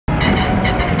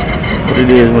it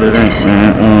is what it ain't,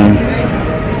 man.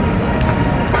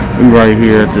 We right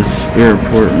here at this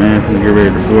airport, man. We get ready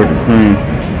to board the plane.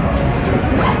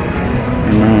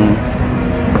 And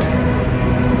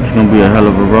it's gonna be a hell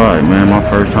of a ride, man. My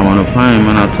first time on a plane,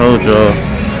 man. I told y'all,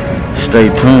 stay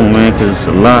tuned, man, cause it's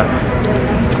a lot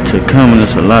to come and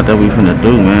it's a lot that we finna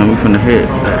do, man. We finna hit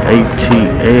the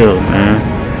ATL, man.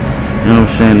 You know what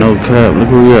I'm saying? No cap. Look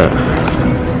where we at.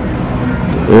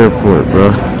 The airport, bro.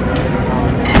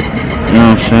 You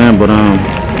know what I'm saying? But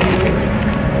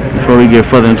before we get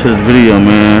further into this video,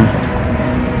 man,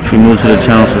 if you're new to the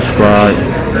channel, subscribe.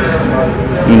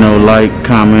 You know, like,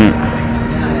 comment,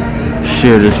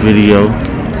 share this video.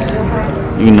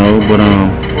 You know, but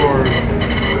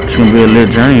it's gonna be a lit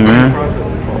journey, man.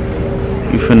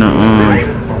 You finna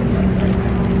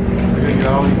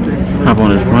hop on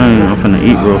this plane. I'm finna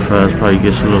eat real fast. Probably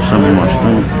get a little something in my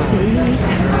stomach.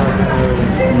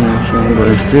 You know what I'm saying? But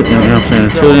it's still, you know what I'm saying?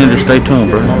 Until then, just stay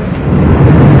tuned, bro.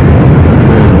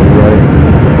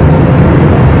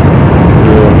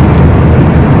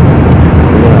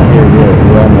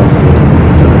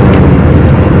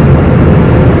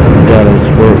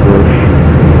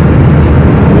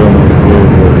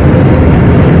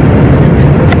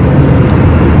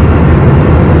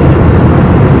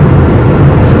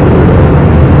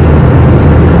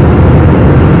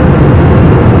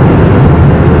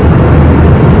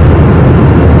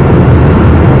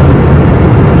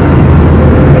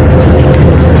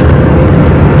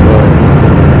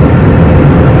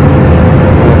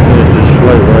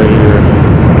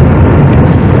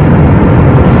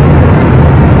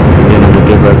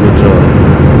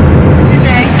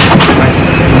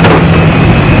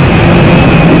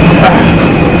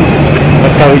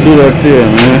 We do that there,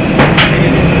 man.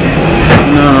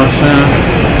 You know what I'm saying?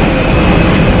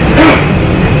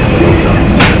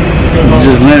 We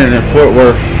just landed in Fort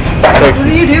Worth, Texas. What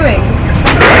are you doing?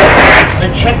 I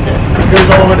checked it. It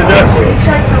goes all the way to that. You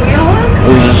checked the wheel one?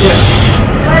 We just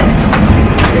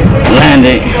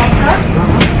landed.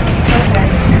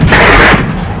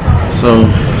 So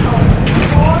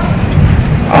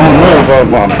I don't know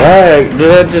about my bag. Did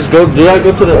I just go? Did I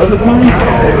go to the other plane?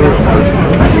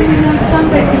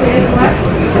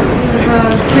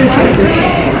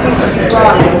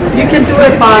 You can do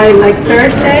it by like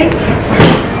Thursday,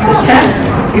 the test.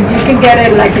 If you can get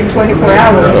it like in 24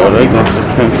 hours. Oh, they got the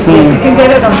Yes, you can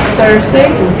get it on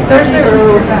Thursday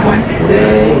or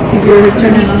Wednesday if you're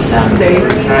returning on Sunday.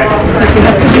 Because it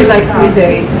has to be like 3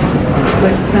 days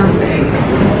with Sundays.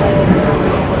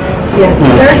 Yes,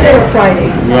 Thursday or Friday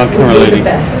would be the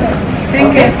best.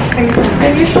 Thank you.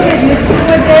 And usually you do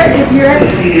it there if you're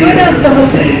doing it at the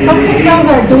hotel. Some hotels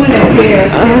are doing it here,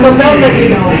 so they'll let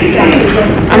you know exactly.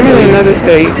 I'm in another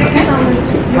state.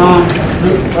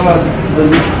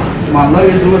 My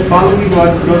luggage will follow me, or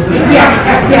I just go to the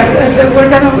Yes, and we're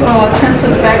gonna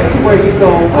transfer the bags to where you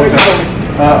go.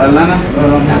 Atlanta?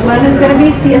 Atlanta's gonna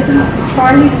be CSN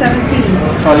Charlie 17.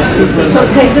 So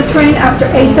take the train after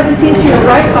A17 to your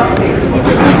right upstairs.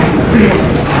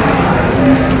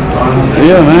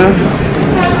 Yeah, man.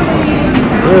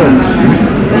 Good.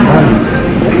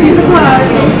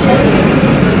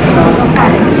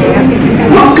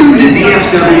 Welcome to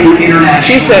DFW International.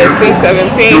 She said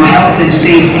C-17. Your health and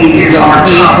safety is our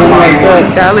top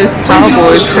priority. Dallas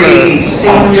Cowboys Club.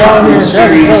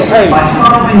 By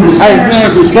following the Man,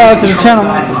 subscribe to the channel,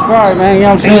 man. Subscribe, man. You know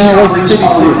what I'm saying? What's the city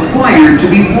shit? required to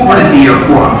be worn at the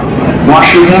airport.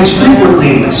 Wash your hands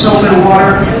frequently with soap and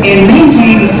water, and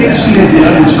maintain 6 feet of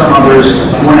distance from others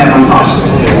whenever possible.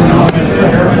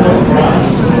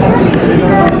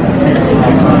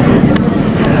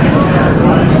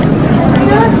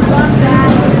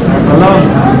 Hello?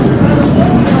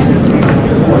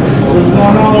 What's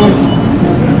going on?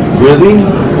 Really?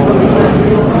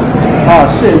 Oh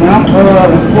shit, man.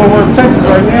 I'm in Fort Worth, Texas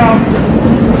right now.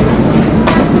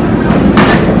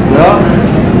 Yeah.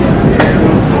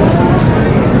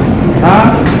 Huh?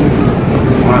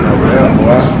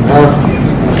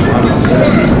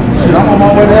 Shit, I'm on my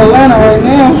way to Atlanta right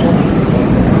now.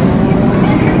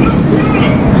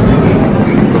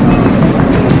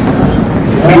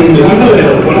 Bienvenido al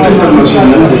Aeropuerto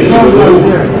Internacional de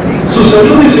Tyrone. Su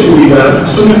salud y seguridad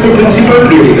son nuestra principal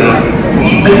prioridad.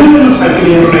 Ayúdanos a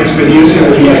crear una experiencia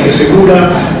de viaje segura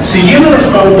siguiendo las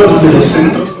pautas del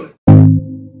centro.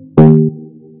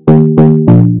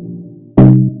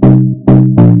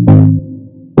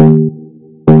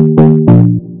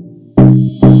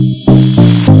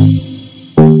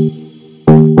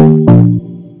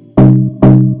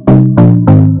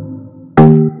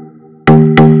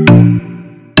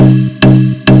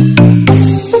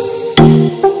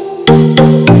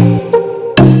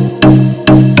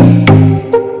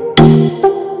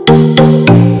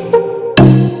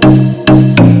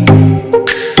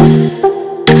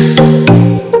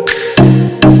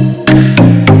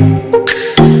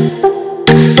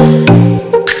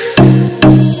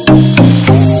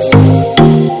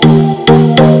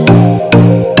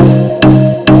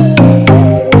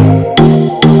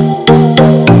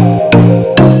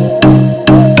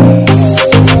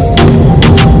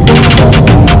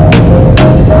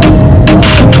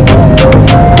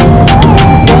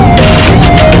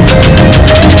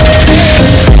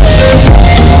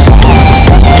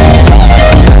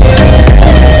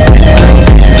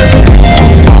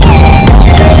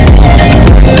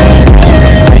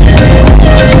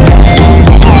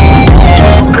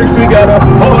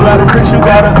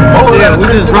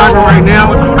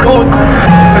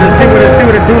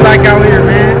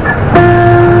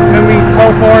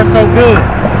 good.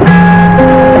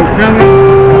 You feel me?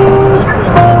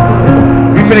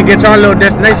 We finna get to our little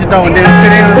destination though, and then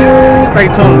sit in. Stay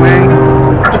tuned, man.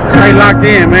 Stay locked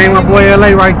in, man. My boy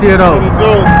LA right there though.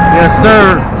 Yes,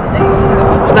 sir.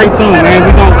 Stay tuned, man.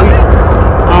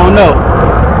 I don't know.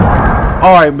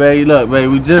 All right, baby. Look, baby.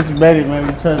 We just made it, man.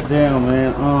 We touched down,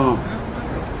 man.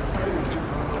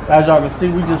 As y'all can see,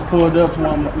 we just pulled up to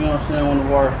one. You know what I'm saying? One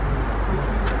of our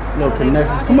little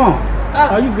connections. Come on.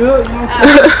 Are you good? You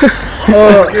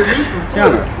know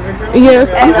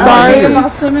Yes, I'm sorry.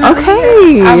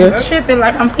 Okay. I'm tripping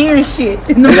like I'm hearing shit.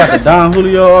 We got the Don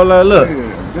Julio, all that. Look.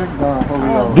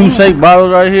 Do shake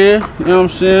bottles right here. You know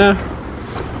what I'm saying?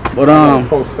 But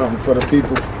post something for the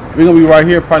people. we're gonna be right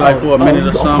here probably like for a minute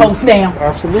or something. Post down.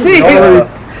 Absolutely.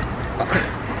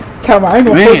 Come on, I ain't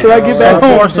gonna Man, post till I get back so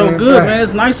home. far so good, man.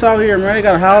 It's nice out here, man. They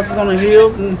got houses on the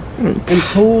hills and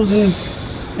pools and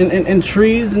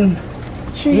trees and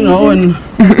you know and you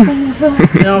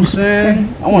know what I'm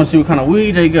saying. I want to see what kind of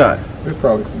weed they got. There's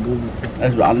probably some movies.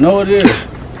 I know it is.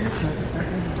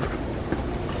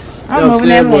 I'm moving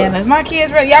to Atlanta. My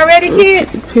kids ready? Y'all ready,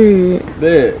 kids? Period.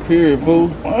 Bad, period, boo.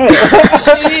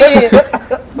 Shit.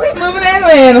 We moving to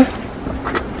Atlanta.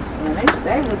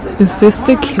 Is this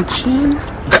the kitchen?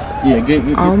 Yeah, get.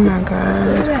 Oh my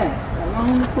god.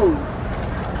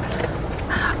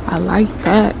 I like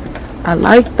that. I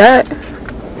like that.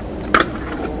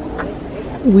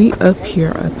 We up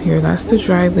here. That's the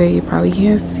driveway. You probably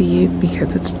can't see it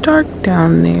because it's dark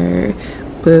down there.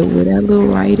 But where that little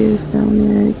light is down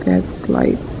there, that's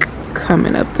like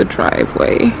coming up the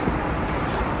driveway.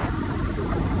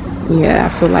 Yeah, I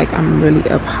feel like I'm really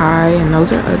up high, and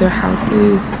those are other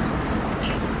houses.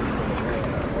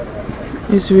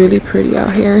 It's really pretty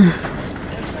out here.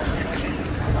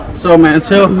 So man,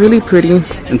 Really pretty.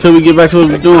 until we get back to what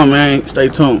we're doing, man, stay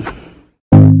tuned.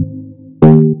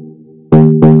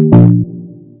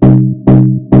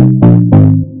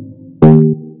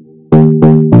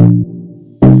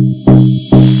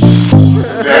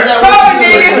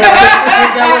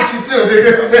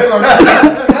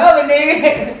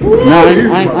 No,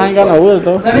 I ain't got no wheels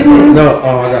though. Let me see. No,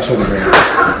 I got shoulder pain.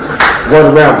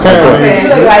 Going around town.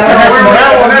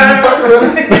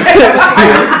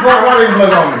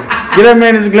 Get that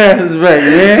man his glasses back,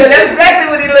 man. That's exactly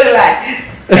what he look like.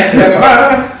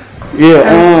 Yeah.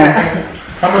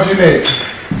 How much you need?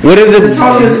 What is it? The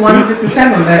total is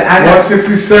 167, but I got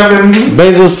 167.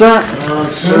 Basil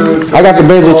shrimp. I got the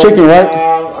basil chicken, right?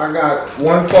 I got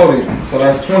 140, so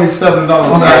that's $27.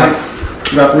 Alex.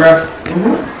 You got the rest?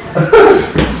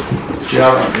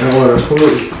 Yeah,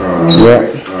 Yeah.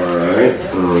 Alright.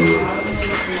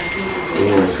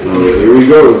 Here we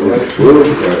go.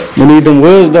 We need them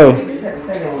wheels though.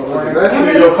 That's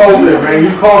your COVID, man. You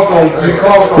coughed on.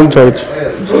 Who told you? I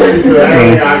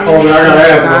gotta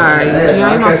ask Alright,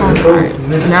 yeah, my phone died.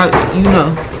 Now you know.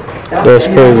 That's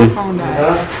crazy.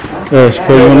 That's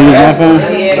crazy. You wanna use my phone?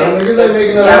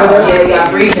 y'all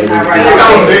breathing not right.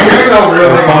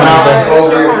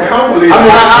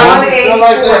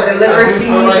 Delivery fees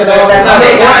and all that.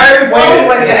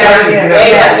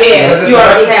 You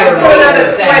already have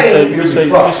You say.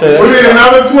 We need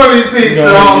another 20 piece,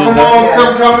 so come on,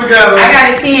 some come together. I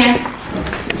got a 10.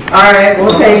 All right,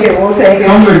 we'll take it.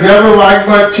 Come together like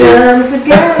butt cheeks. Come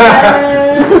together.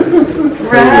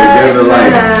 Right.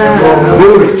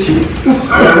 Booty cheeks.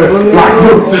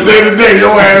 Today,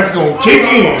 your ass gonna kick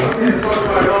in.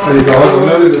 There you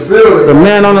go. The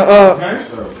man on the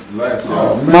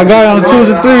my guy on the 2s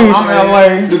and 3s.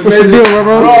 What's the deal,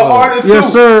 bro? Yes,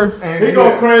 sir. He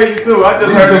go crazy too. I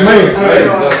just heard him make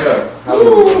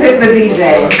Tip the DJ.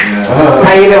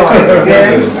 How you doing?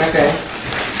 Good? Okay.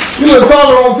 You look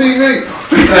taller on TV.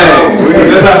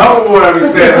 That's how homeboy I be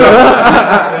standing up.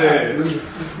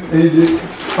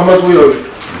 How much we owe you?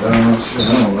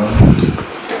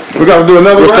 We gotta do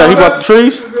another What's that? He round? bought the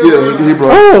trees? Yeah, he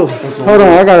brought. Oh, hold on.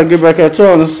 I gotta get back at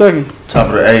y'all in a second. Top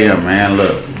of the AM, man.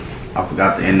 Look, I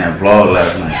forgot to end that vlog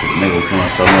last night. Cause the nigga was doing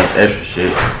so much extra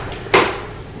shit.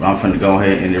 But I'm finna go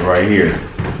ahead and end it right here.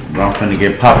 But I'm finna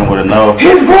get popping with a no.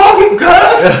 His vlogging,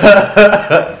 cuz.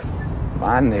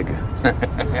 My nigga. I'm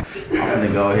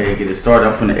finna go ahead and get it started.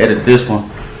 I'm finna edit this one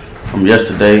from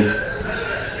yesterday.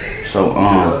 So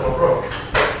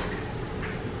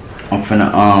I'm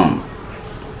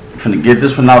finna get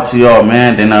this one out to y'all,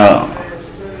 man. Then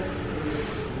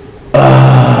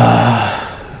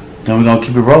we're gonna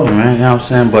keep it rolling, man. You know what I'm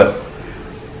saying? But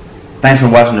thanks for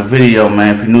watching the video,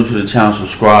 man. If you're new to the channel,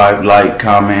 subscribe, like,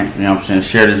 comment. You know what I'm saying?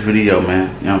 Share this video, man.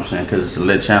 You know what I'm saying? Cause it's a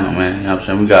lit channel, man. You know what I'm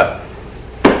saying? We got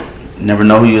never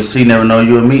know who you'll see, never know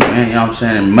you'll meet, man. You know what I'm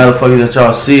saying? And motherfuckers that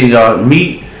y'all see, y'all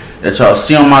meet, that y'all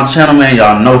see on my channel, man,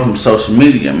 y'all know from social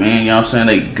media, man. You know what I'm saying?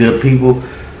 They good people.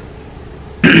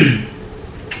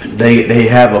 They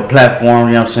have a platform,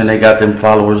 you know what I'm saying? They got them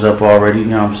followers up already, you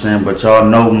know what I'm saying? But y'all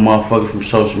know motherfuckers from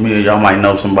social media. Y'all might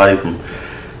know somebody from,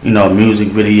 you know, a music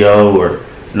video, or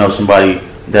know somebody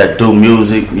that do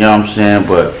music, you know what I'm saying?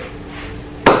 But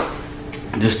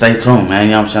just stay tuned, man.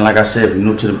 You know what I'm saying? Like I said, if you're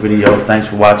new to the video, thanks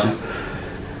for watching.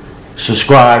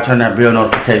 Subscribe, turn that bell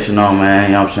notification on, man.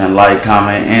 You know what I'm saying? Like,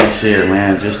 comment, and share,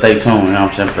 man. Just stay tuned, you know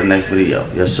what I'm saying, for the next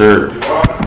video. Yes, sir.